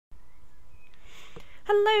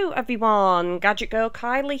Hello everyone,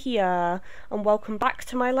 GadgetGirlKylie here, and welcome back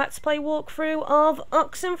to my Let's Play walkthrough of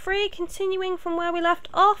Oxenfree, continuing from where we left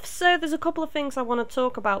off. So there's a couple of things I want to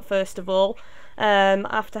talk about first of all.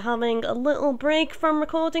 After having a little break from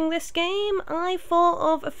recording this game, I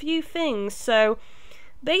thought of a few things. So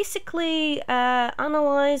basically,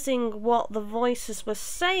 analysing what the voices were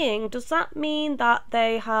saying, does that mean that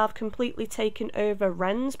they have completely taken over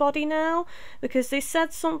Ren's body now? Because they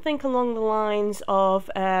said something along the lines of,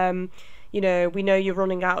 you know, we know you're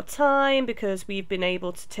running out of time because we've been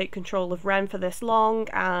able to take control of Ren for this long,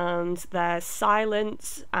 and there's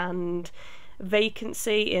silence and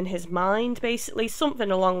vacancy in his mind, basically,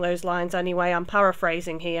 something along those lines. Anyway, I'm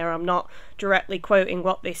paraphrasing here, I'm not directly quoting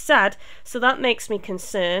what they said, so that makes me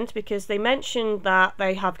concerned because they mentioned that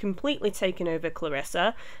they have completely taken over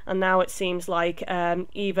Clarissa, and now it seems like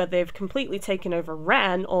either they've completely taken over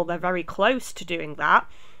Ren or they're very close to doing that.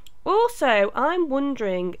 Also, I'm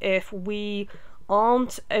wondering if we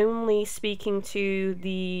aren't only speaking to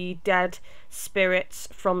the dead spirits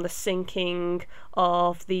from the sinking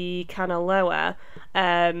of the Kanaloa,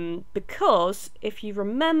 because if you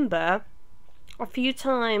remember, a few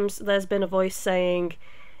times there's been a voice saying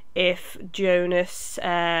if Jonas,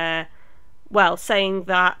 well, saying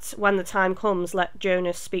that when the time comes, let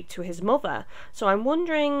Jonas speak to his mother. So I'm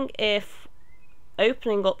wondering if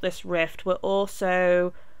opening up this rift we're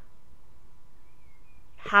also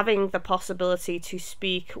having the possibility to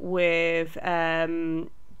speak with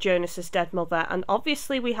Jonas's dead mother, and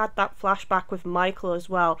obviously we had that flashback with Micheal as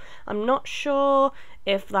well. I'm not sure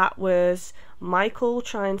if that was Micheal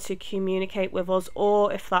trying to communicate with us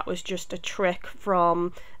or if that was just a trick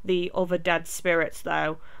from the other dead spirits,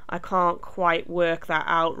 though. I can't quite work that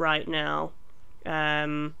out right now.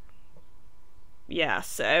 Yeah,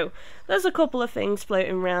 so there's a couple of things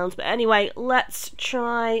floating around, but anyway, let's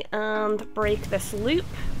try and break this loop.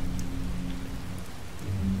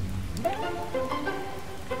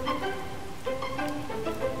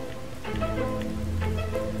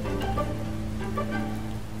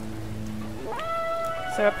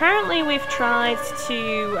 So apparently we've tried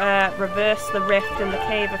to reverse the rift in the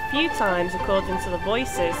cave a few times according to the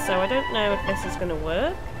voices, so I don't know if this is going to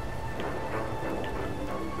work.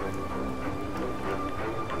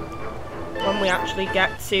 When we actually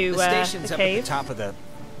get to the station's the up cave. at the top of the...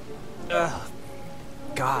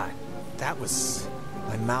 God, that was...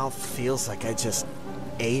 My mouth feels like I just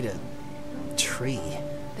ate a tree.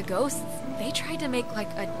 The ghosts, they tried to make like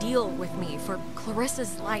a deal with me for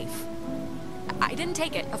Clarissa's life. I didn't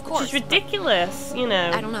take it, of course. Which is ridiculous, you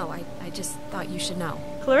know. I don't know, I just thought you should know.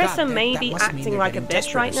 Clarissa may be acting like a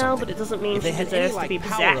bitch right now, but it doesn't mean she deserves to be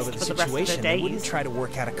possessed for the rest of her days. They wouldn't try to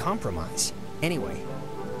work out a compromise. Anyway.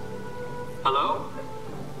 Hello?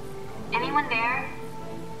 Anyone there?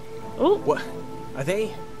 Oh. What? Are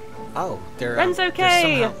they? Oh, they're. Ren's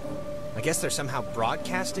okay. They're somehow, I guess they're somehow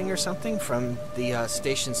broadcasting or something from the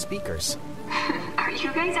station speakers. Are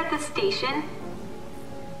you guys at the station?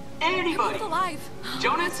 Anybody? You're alive.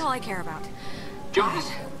 Jonas? That's all I care about. Jonas?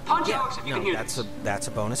 Punch Alex if you can hear this. That's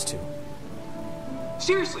a bonus too.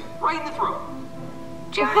 Seriously, right in the throat.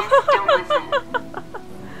 Jonas, don't listen.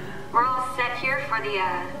 We're all set here for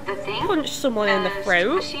the thing? Punch someone in the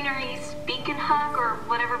throat? Machinery's beacon hug or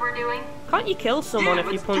whatever we're doing? Can't you kill someone if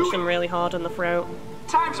you punch them really hard in the throat?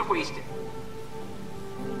 Time's wasted.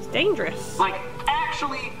 It's dangerous. Like,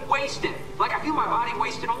 actually wasted. Like, I feel my body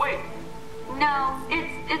wasting away. No,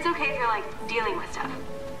 it's okay if you're, like, dealing with stuff.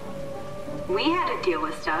 We had to deal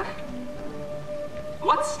with stuff.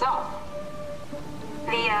 What stuff?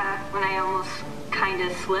 When I almost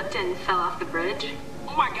kinda slipped and fell off the bridge.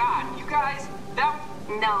 Oh my god, you guys, that...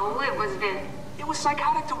 No, it was Vin. It was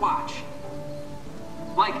psychotic to watch.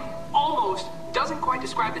 Like, almost doesn't quite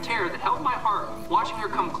describe the terror that held my heart watching her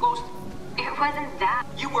come close. It wasn't that.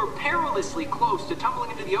 You were perilously close to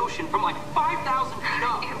tumbling into the ocean from like 5,000 feet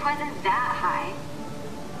up. It wasn't that high.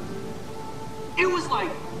 It was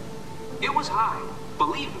like... It was high.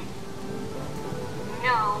 Believe me.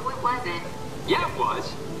 No, it wasn't. Yeah, it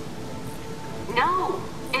was. No,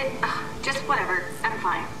 just whatever. I'm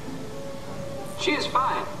fine. She is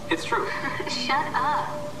fine. It's true. Shut up.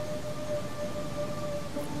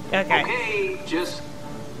 Okay. Okay, just...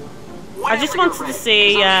 I just wanted to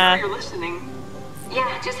see, sure you're listening.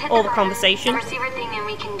 Yeah, just hit all the the conversation. receiver thing and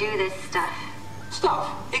we can do this stuff.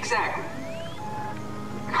 Stuff, exactly.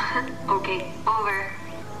 Okay, over.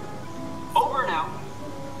 Over now.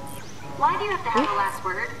 Why do you have to have the last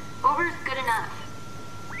word? Over's good enough.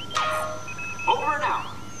 Over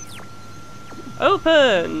now.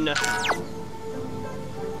 Open!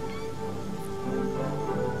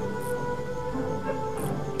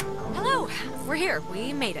 Hello, we're here.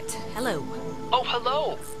 We made it. Hello. Oh,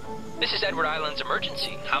 hello. This is Edward Island's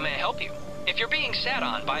emergency. How may I help you? If you're being sat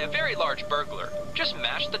on by a very large burglar, just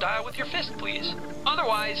mash the dial with your fist, please.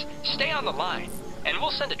 Otherwise, stay on the line, and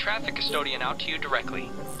we'll send a traffic custodian out to you directly.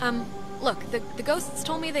 Look, the ghosts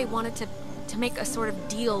told me they wanted to make a sort of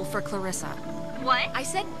deal for Clarissa. What? I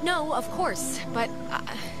said no, of course, but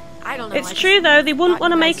I don't know. It's true though, they wouldn't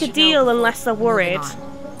want to make a deal unless they're worried.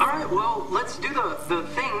 Alright, well, let's do the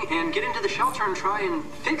thing and get into the shelter and try and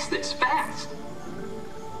fix this fast.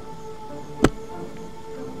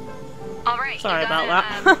 Alright, Sorry you about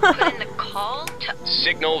gotta, that. put in the call to...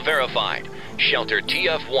 Signal verified. Shelter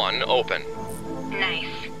TF1 open. Nice.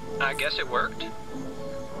 I guess it worked.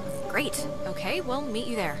 Great. Okay, we'll meet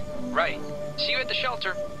you there. Right. See you at the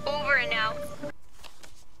shelter. Over and out.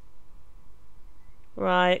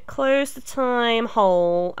 Right, close the time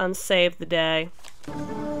hole and save the day.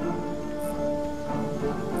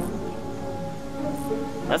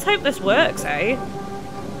 Let's hope this works, eh?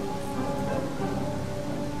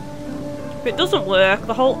 If it doesn't work,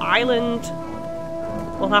 the whole island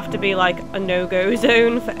will have to be like a no-go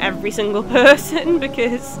zone for every single person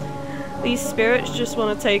because these spirits just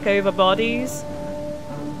want to take over bodies.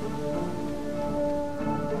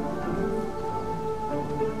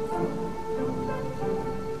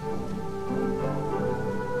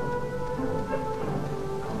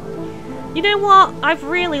 You know what? I've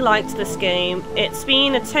really liked this game. It's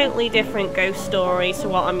been a totally different ghost story to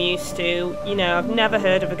what I'm used to. You know, I've never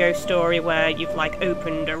heard of a ghost story where you've like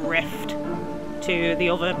opened a rift to the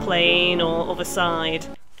other plane or other side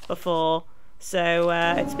before. So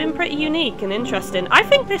it's been pretty unique and interesting. I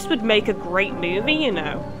think this would make a great movie, you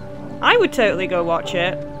know. I would totally go watch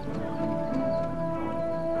it.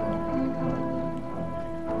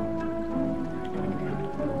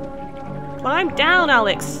 Climb down,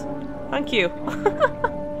 Alex. Thank you.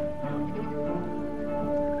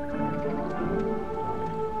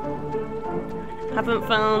 Haven't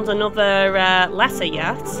found another letter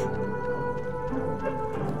yet.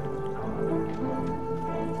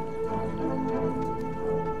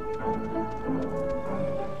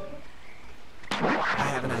 I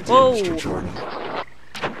have an idea, Whoa. Mr. Jordan.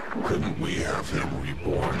 Couldn't we have him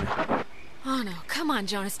reborn? Oh no, come on,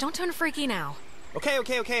 Jonas, don't turn freaky now.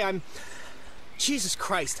 Okay, I'm... Jesus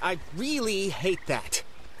Christ, I really hate that.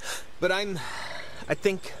 But I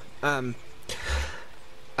think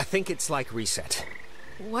it's like reset.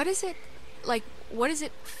 What is it, like, what does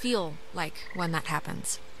it feel like when that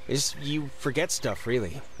happens? You forget stuff,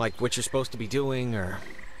 really. Like what you're supposed to be doing, or...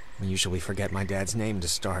 I usually forget my dad's name to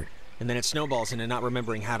start. And then it snowballs into not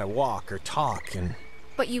remembering how to walk or talk, and...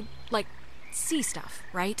 But you, like, see stuff,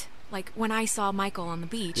 right? Like when I saw Michael on the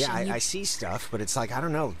beach. Yeah, and I see stuff, but it's like, I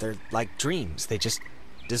don't know, they're like dreams. They just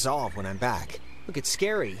dissolve when I'm back. Look, it's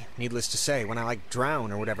scary, needless to say, when I like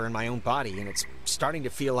drown or whatever in my own body, and it's starting to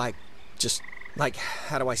feel like, just, like,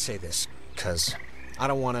 how do I say this? 'Cause I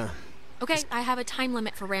don't want to... Okay, I have a time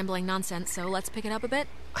limit for rambling nonsense, so let's pick it up a bit.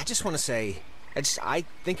 I just want to say, I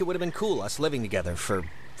think it would have been cool, us living together for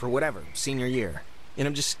whatever, senior year. And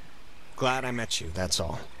I'm just glad I met you, that's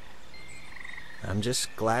all. I'm just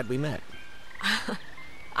glad we met.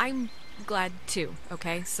 I'm glad too,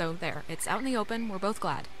 okay? So there, it's out in the open, we're both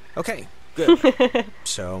glad. Okay, good.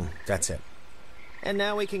 So, that's it. And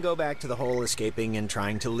now we can go back to the whole escaping and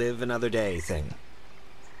trying to live another day thing.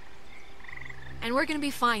 And we're gonna be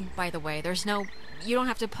fine, by the way. There's no... You don't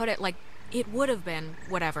have to put it like, it would have been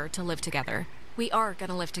whatever to live together. We are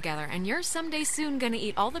gonna live together, and you're someday soon gonna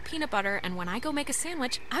eat all the peanut butter, and when I go make a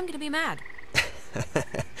sandwich, I'm gonna be mad.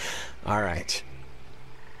 Alright.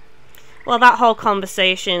 Well, that whole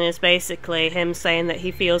conversation is basically him saying that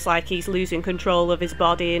he feels like he's losing control of his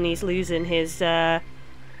body and he's losing his,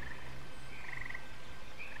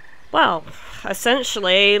 well,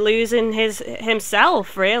 essentially losing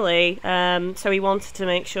himself, really. So he wanted to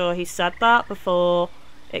make sure he said that before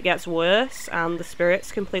it gets worse and the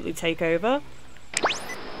spirits completely take over.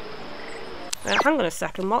 Hang on a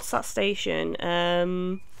second, what's that station?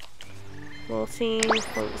 14.0,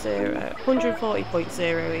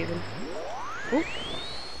 140.0 even. Ooh.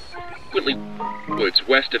 Quickly woods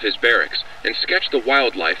west of his barracks and sketch the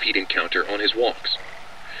wildlife he'd encounter on his walks.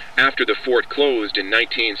 After the fort closed in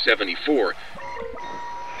 1974,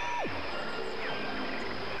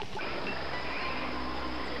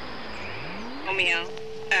 Romeo,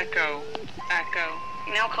 Echo, Echo,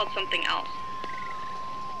 now called something else.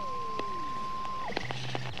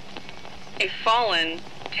 A fallen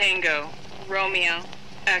Tango, Romeo,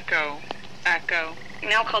 Echo, Echo,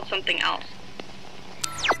 now called something else.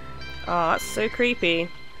 Oh, that's so creepy.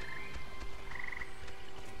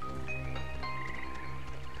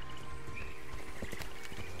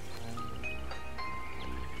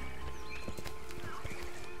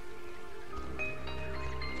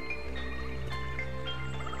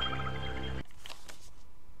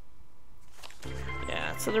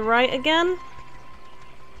 To the right again.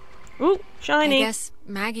 Ooh, shiny. I guess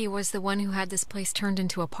Maggie was the one who had this place turned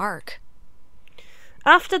into a park.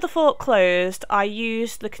 After the fort closed, I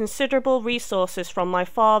used the considerable resources from my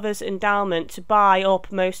father's endowment to buy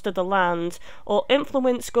up most of the land, or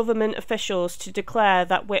influence government officials to declare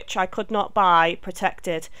that which I could not buy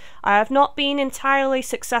protected. I have not been entirely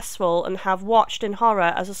successful and have watched in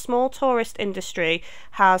horror as a small tourist industry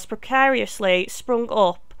has precariously sprung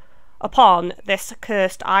up upon this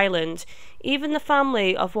cursed island. Even the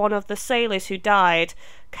family of one of the sailors who died,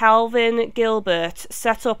 Calvin Gilbert,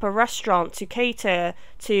 set up a restaurant to cater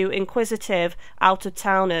to inquisitive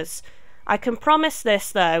out-of-towners. I can promise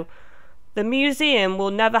this, though. The museum will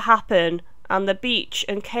never happen, and the beach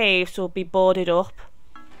and caves will be boarded up.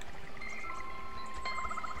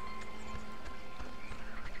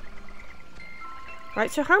 Right,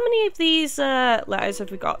 so how many of these letters have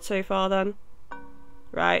we got so far, then?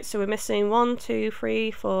 Right, so we're missing 1, 2,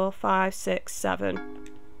 3, 4, 5, 6, 7.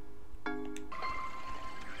 I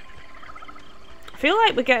feel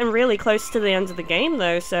like we're getting really close to the end of the game,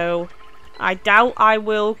 though, so I doubt I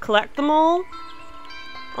will collect them all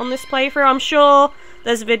on this playthrough. I'm sure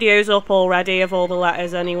there's videos up already of all the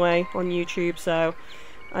letters anyway on YouTube, so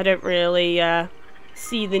I don't really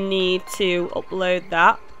see the need to upload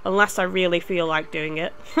that, unless I really feel like doing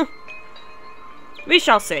it. We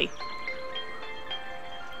shall see.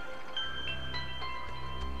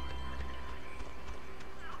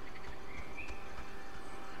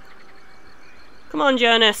 Come on,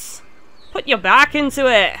 Jonas. Put your back into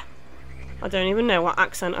it. I don't even know what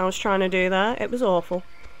accent I was trying to do there. It was awful.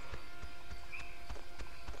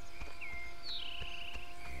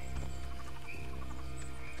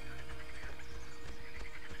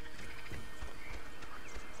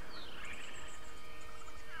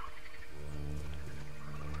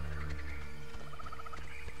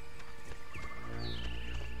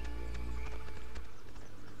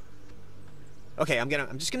 Okay,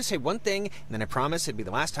 I'm just gonna say one thing, and then I promise it'd be the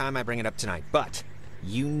last time I bring it up tonight. But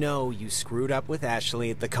you know you screwed up with Ashley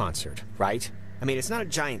at the concert, right? I mean, it's not a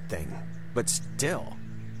giant thing, but still.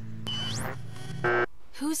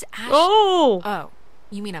 Who's Ashley? Oh,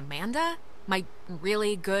 you mean Amanda? My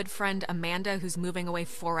really good friend Amanda who's moving away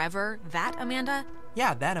forever? That Amanda?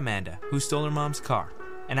 Yeah, that Amanda, who stole her mom's car.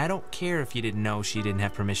 And I don't care if you didn't know she didn't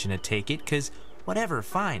have permission to take it, because whatever,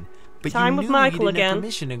 fine. But Time you with knew Michael you didn't again. have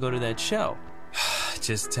permission to go to that show.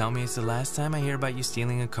 Just tell me it's the last time I hear about you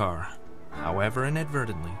stealing a car. However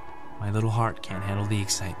inadvertently, my little heart can't handle the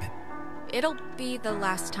excitement. It'll be the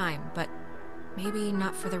last time, but maybe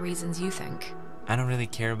not for the reasons you think. I don't really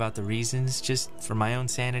care about the reasons, just for my own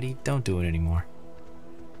sanity, don't do it anymore.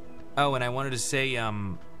 Oh, and I wanted to say,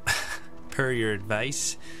 per your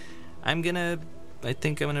advice, I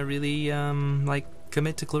think I'm gonna really,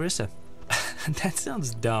 commit to Clarissa. That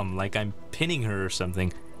sounds dumb, like I'm pinning her or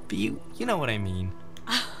something. But you know what I mean.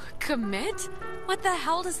 Commit? What the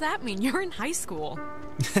hell does that mean? You're in high school.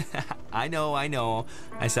 I know.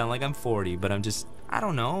 I sound like I'm 40, but I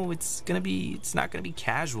don't know. It's not gonna be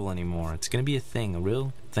casual anymore. It's gonna be a thing, a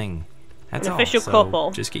real thing. That's an all. official So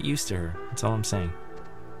couple. Just get used to her. That's all I'm saying.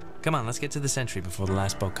 Come on, let's get to the Sentry before the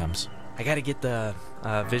last boat comes. I gotta get the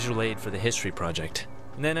visual aid for the history project.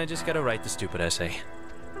 And then I just gotta write the stupid essay.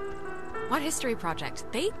 What history project?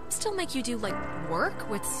 They still make you do, work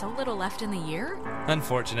with so little left in the year?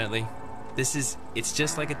 Unfortunately. It's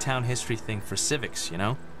just like a town history thing for civics, you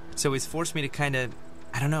know? So it's forced me to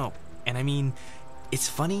I don't know. And I mean, it's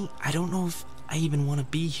funny, I don't know if I even want to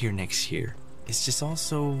be here next year. It's just all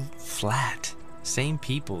so flat. Same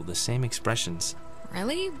people, the same expressions.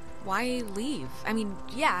 Really? Why leave? I mean,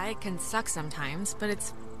 yeah, it can suck sometimes, but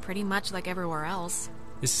it's pretty much like everywhere else.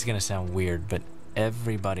 This is gonna sound weird, but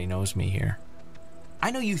everybody knows me here.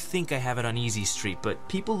 I know you think I have it on easy street, but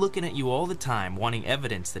people looking at you all the time, wanting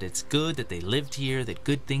evidence that it's good, that they lived here, that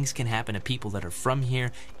good things can happen to people that are from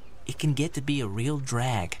here, it can get to be a real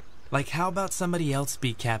drag. Like, how about somebody else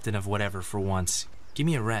be captain of whatever for once? Give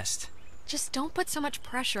me a rest. Just don't put so much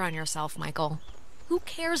pressure on yourself, Michael. Who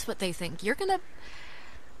cares what they think? You're gonna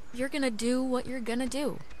do what you're gonna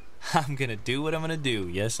do. I'm gonna do what I'm gonna do.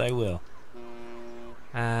 Yes, I will.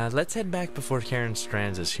 Let's head back before Karen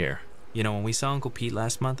Strands is here. You know, when we saw Uncle Pete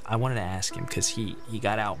last month, I wanted to ask him, because he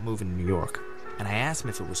got out moving to New York. And I asked him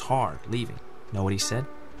if it was hard leaving. Know what he said?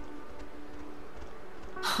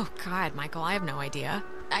 Oh, God, Michael, I have no idea.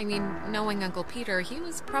 I mean, knowing Uncle Peter, he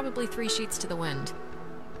was probably 3 sheets to the wind.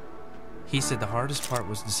 He said the hardest part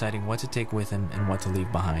was deciding what to take with him and what to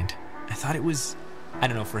leave behind. I thought it was, I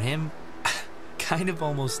don't know, for him, kind of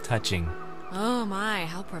almost touching. Oh my,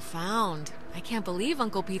 how profound. I can't believe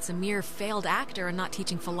Uncle Pete's a mere failed actor and not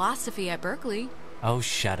teaching philosophy at Berkeley. Oh,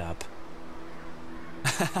 shut up.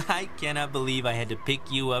 I cannot believe I had to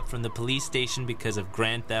pick you up from the police station because of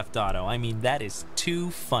Grand Theft Auto. I mean, that is too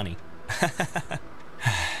funny.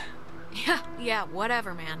 Yeah,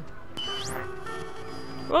 whatever, man.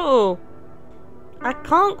 Whoa. I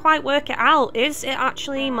can't quite work it out. Is it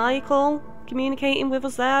actually Micheal communicating with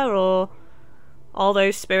us there, or all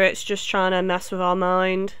those spirits just trying to mess with our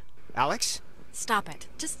mind? Alex? Stop it.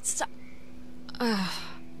 Just stop.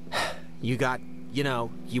 You got,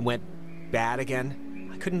 you went bad again?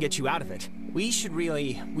 I couldn't get you out of it. We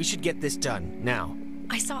should get this done, now.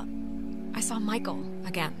 I saw Micheal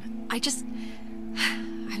again.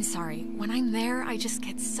 I'm sorry. When I'm there, I just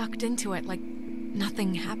get sucked into it like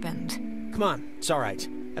nothing happened. Come on, it's alright.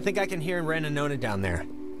 I think I can hear Ren and Nona down there.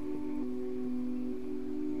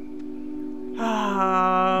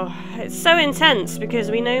 Oh, it's so intense because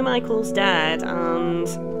we know Michael's dead, and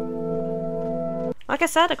like I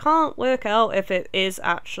said, I can't work out if it is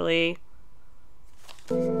actually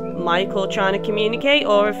Micheal trying to communicate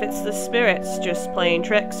or if it's the spirits just playing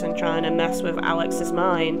tricks and trying to mess with Alex's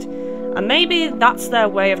mind. And maybe that's their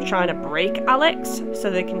way of trying to break Alex so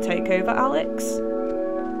they can take over Alex.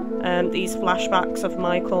 These flashbacks of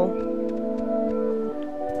Micheal.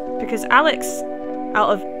 Because Alex, out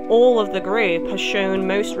of all of the group, has shown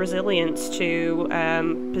most resilience to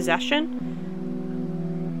possession.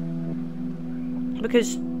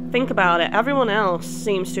 Because think about it, everyone else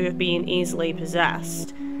seems to have been easily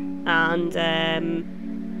possessed, and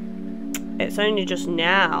it's only just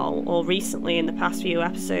now, or recently in the past few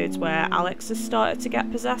episodes, where Alex has started to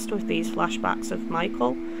get possessed with these flashbacks of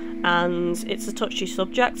Micheal, and it's a touchy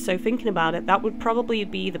subject, so thinking about it, that would probably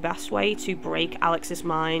be the best way to break Alex's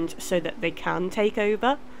mind so that they can take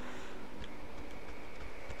over.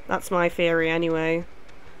 That's my theory anyway.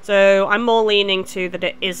 So I'm more leaning to that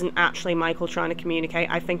it isn't actually Micheal trying to communicate.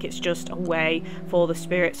 I think it's just a way for the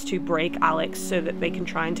spirits to break Alex so that they can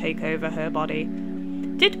try and take over her body.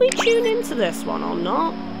 Did we tune into this one or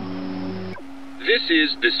not? This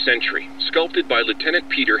is the Sentry, sculpted by Lieutenant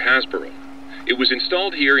Peter Hasborough. It was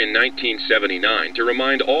installed here in 1979 to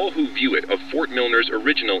remind all who view it of Fort Milner's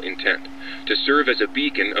original intent, to serve as a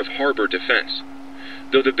beacon of harbor defense.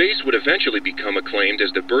 Though the base would eventually become acclaimed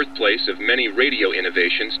as the birthplace of many radio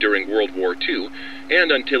innovations during World War II,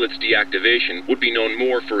 and until its deactivation would be known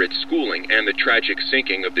more for its schooling and the tragic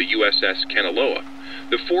sinking of the USS Kanaloa,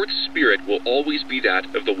 the fort's spirit will always be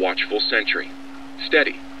that of the watchful sentry,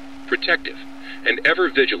 steady, protective, and ever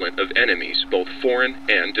vigilant of enemies both foreign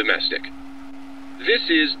and domestic. This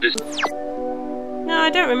is the... No, I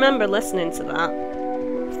don't remember listening to that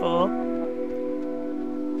before.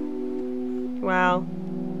 Wow.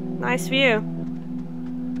 Nice view.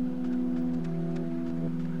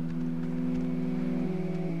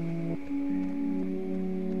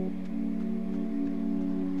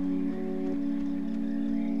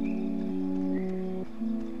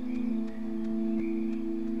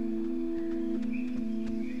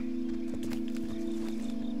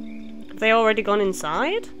 Have they already gone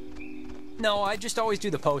inside? No, I just always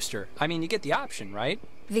do the poster. I mean, you get the option, right?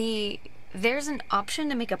 There's an option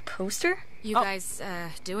to make a poster? You guys,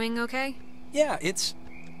 doing okay? Yeah,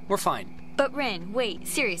 we're fine. But Ren, wait,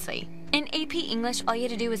 seriously. In AP English, all you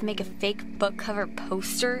had to do was make a fake book cover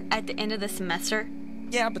poster at the end of the semester?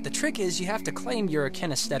 Yeah, but the trick is you have to claim you're a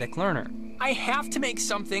kinesthetic learner. I have to make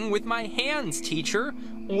something with my hands, teacher,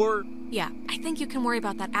 or... Yeah, I think you can worry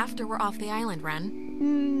about that after we're off the island,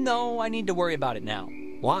 Ren. No, I need to worry about it now.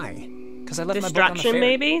 Why? Because I left my book on the ferry.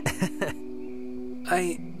 Maybe?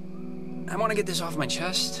 I want to get this off my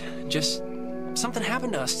chest. Just... something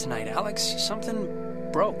happened to us tonight, Alex. Something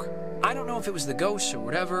broke. I don't know if it was the ghosts or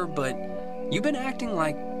whatever, but you've been acting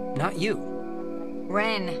like not you.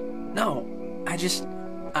 Ren. No, I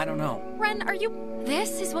don't know. Ren,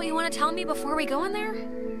 this is what you want to tell me before we go in there?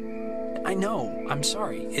 I know. I'm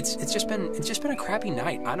sorry. It's just been a crappy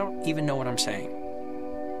night. I don't even know what I'm saying.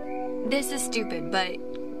 This is stupid, but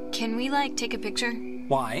can we take a picture?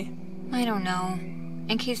 Why? I don't know.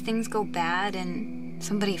 In case things go bad and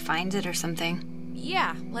somebody finds it or something.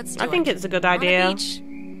 Yeah, let's do it. I think it's a good idea. On the beach,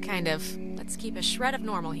 kind of. Let's keep a shred of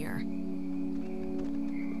normal here.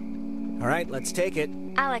 Alright, let's take it.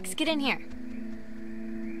 Alex, get in here.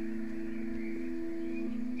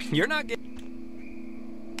 You're not getting...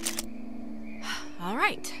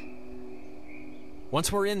 Alright.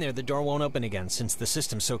 Once we're in there, the door won't open again since the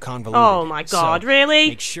system's so convoluted. Oh my god, so, really?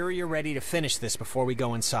 Make sure you're ready to finish this before we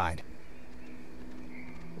go inside.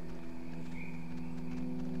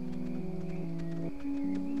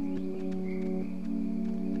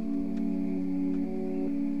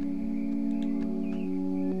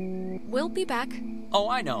 We'll be back. Oh,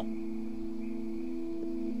 I know.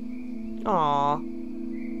 Aww.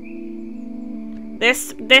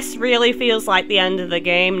 This really feels like the end of the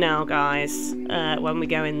game now, guys, when we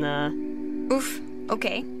go in there. Oof.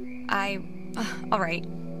 Okay. Alright.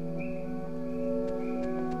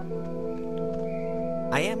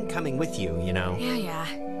 I am coming with you, you know. Yeah.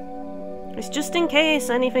 It's just in case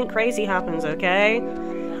anything crazy happens, okay?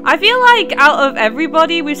 I feel like out of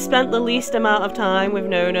everybody, we've spent the least amount of time with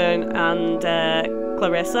Nona and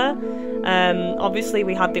Clarissa. Obviously,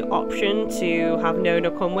 we had the option to have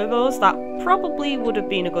Nona come with us. That probably would have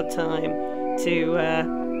been a good time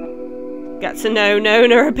to get to know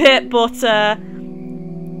Nona a bit, but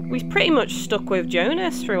we pretty much stuck with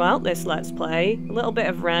Jonas throughout this Let's Play. A little bit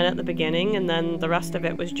of Ren at the beginning, and then the rest of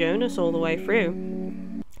it was Jonas all the way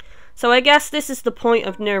through. So I guess this is the point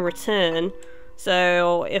of no return.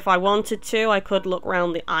 So if I wanted to, I could look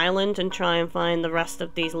around the island and try and find the rest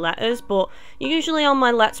of these letters, but usually on my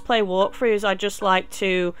Let's Play walkthroughs, I just like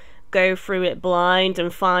to go through it blind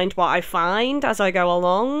and find what I find as I go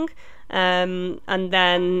along. And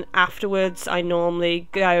then afterwards I normally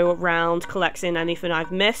go around collecting anything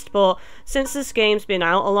I've missed, but since this game's been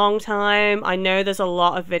out a long time, I know there's a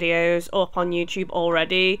lot of videos up on YouTube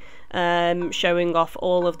already showing off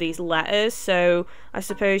all of these letters, so I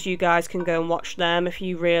suppose you guys can go and watch them if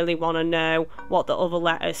you really want to know what the other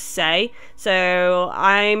letters say. So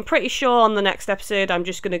I'm pretty sure on the next episode I'm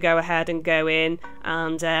just going to go ahead and go in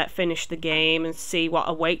and finish the game and see what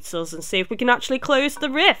awaits us and see if we can actually close the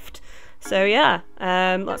rift. So yeah,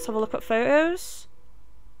 let's have a look at photos.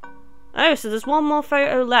 Oh, so there's one more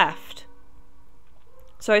photo left.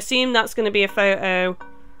 So I assume that's going to be a photo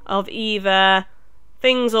of either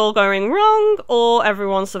things all going wrong or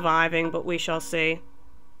everyone surviving, but we shall see.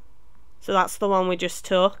 So that's the one we just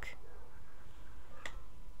took.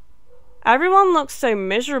 Everyone looks so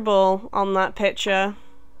miserable on that picture.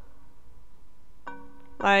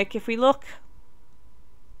 Like, if we look,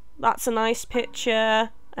 that's a nice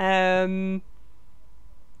picture. Well,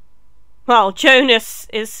 Jonas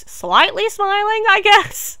is slightly smiling, I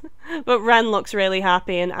guess. But Ren looks really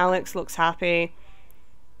happy and Alex looks happy.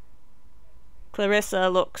 Clarissa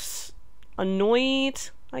looks annoyed,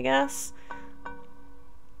 I guess.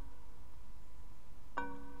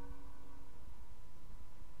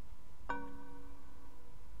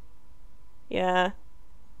 Yeah.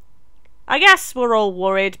 I guess we're all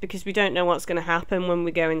worried because we don't know what's going to happen when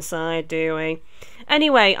we go inside, do we?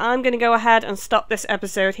 Anyway, I'm going to go ahead and stop this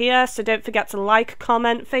episode here, so don't forget to like,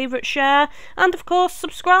 comment, favourite, share, and of course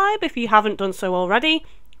subscribe if you haven't done so already.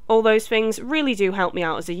 All those things really do help me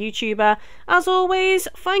out as a YouTuber. As always,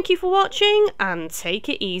 thank you for watching, and take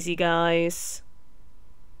it easy, guys.